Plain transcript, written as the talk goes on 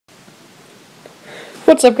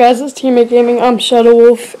What's up guys, it's TMA Gaming, I'm Shadow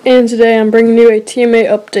Wolf, and today I'm bringing you a TMA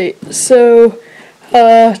update. So,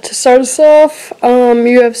 to start us off,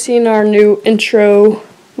 you have seen our new intro.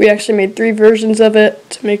 We actually made 3 versions of it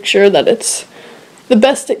to make sure that it's the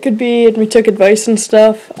best it could be, and we took advice and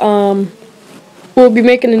stuff. We'll be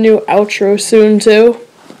making a new outro soon too.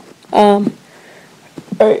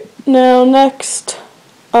 Alright, now next,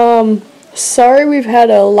 sorry we've had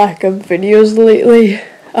a lack of videos lately.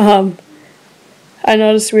 I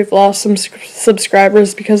noticed we've lost some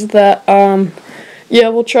subscribers because of that. Yeah,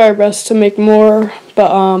 we'll try our best to make more,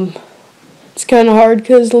 but it's kind of hard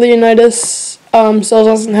because Leonidas still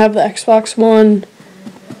doesn't have the Xbox One,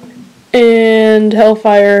 and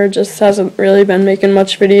Hellfire just hasn't really been making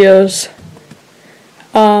much videos.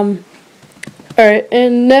 Alright,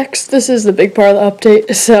 and next, this is the big part of the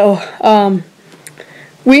update. So,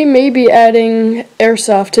 we may be adding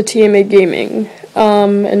Airsoft to TMA Gaming.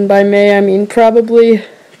 And by May, I mean probably,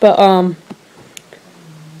 but,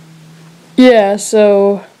 yeah,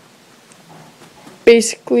 so,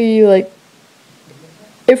 basically, like,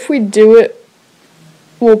 if we do it,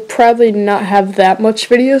 we'll probably not have that much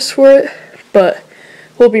videos for it, but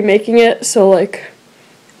we'll be making it, so, like,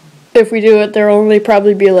 if we do it, there'll only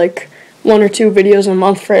probably be, like, 1 or 2 videos a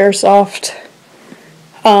month for Airsoft.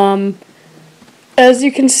 As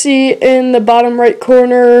you can see in the bottom right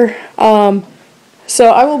corner,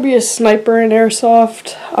 so I will be a sniper in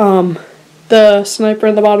Airsoft. The sniper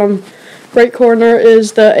in the bottom right corner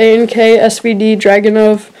is the A&K SVD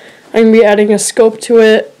Dragunov. I'm going to be adding a scope to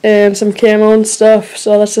it and some camo and stuff,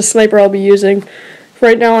 so that's the sniper I'll be using.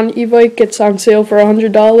 Right now on eBike, it's on sale for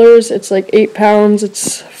 $100. It's like 8 pounds.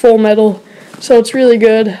 It's full metal, so it's really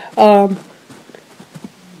good. We'll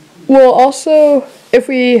also, if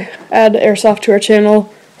we add Airsoft to our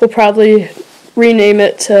channel, we'll probably rename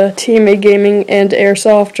it to TMA Gaming and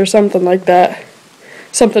Airsoft or something like that.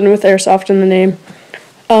 Something with Airsoft in the name.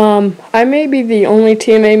 I may be the only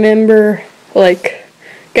TMA member, like,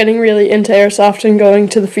 getting really into Airsoft and going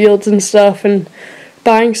to the fields and stuff and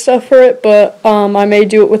buying stuff for it, but I may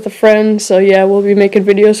do it with a friend, so yeah, we'll be making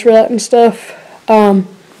videos for that and stuff.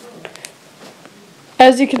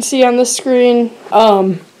 As you can see on this screen,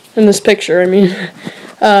 in this picture, I mean,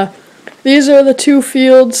 these are the 2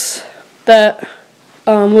 fields that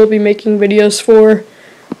we'll be making videos for.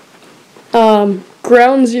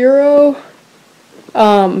 Ground Zero,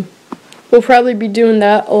 we'll probably be doing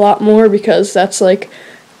that a lot more because that's like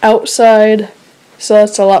outside, so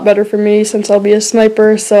that's a lot better for me since I'll be a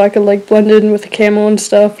sniper, so I could like blend in with the camo and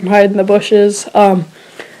stuff and hide in the bushes.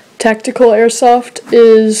 Tactical Airsoft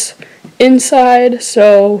is inside,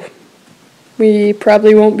 so we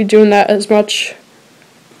probably won't be doing that as much.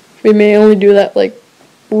 We may only do that like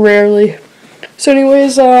rarely. So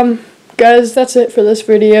anyways, guys, that's it for this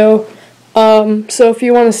video. So if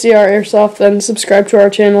you want to see our Airsoft, then subscribe to our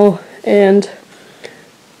channel, and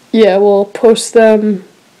yeah, we'll post them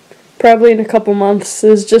probably in a couple months.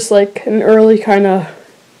 It's just like an early kind of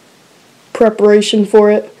preparation for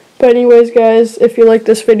it. But anyways, guys, if you like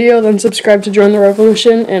this video, then subscribe to join the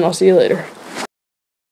revolution, and I'll see you later.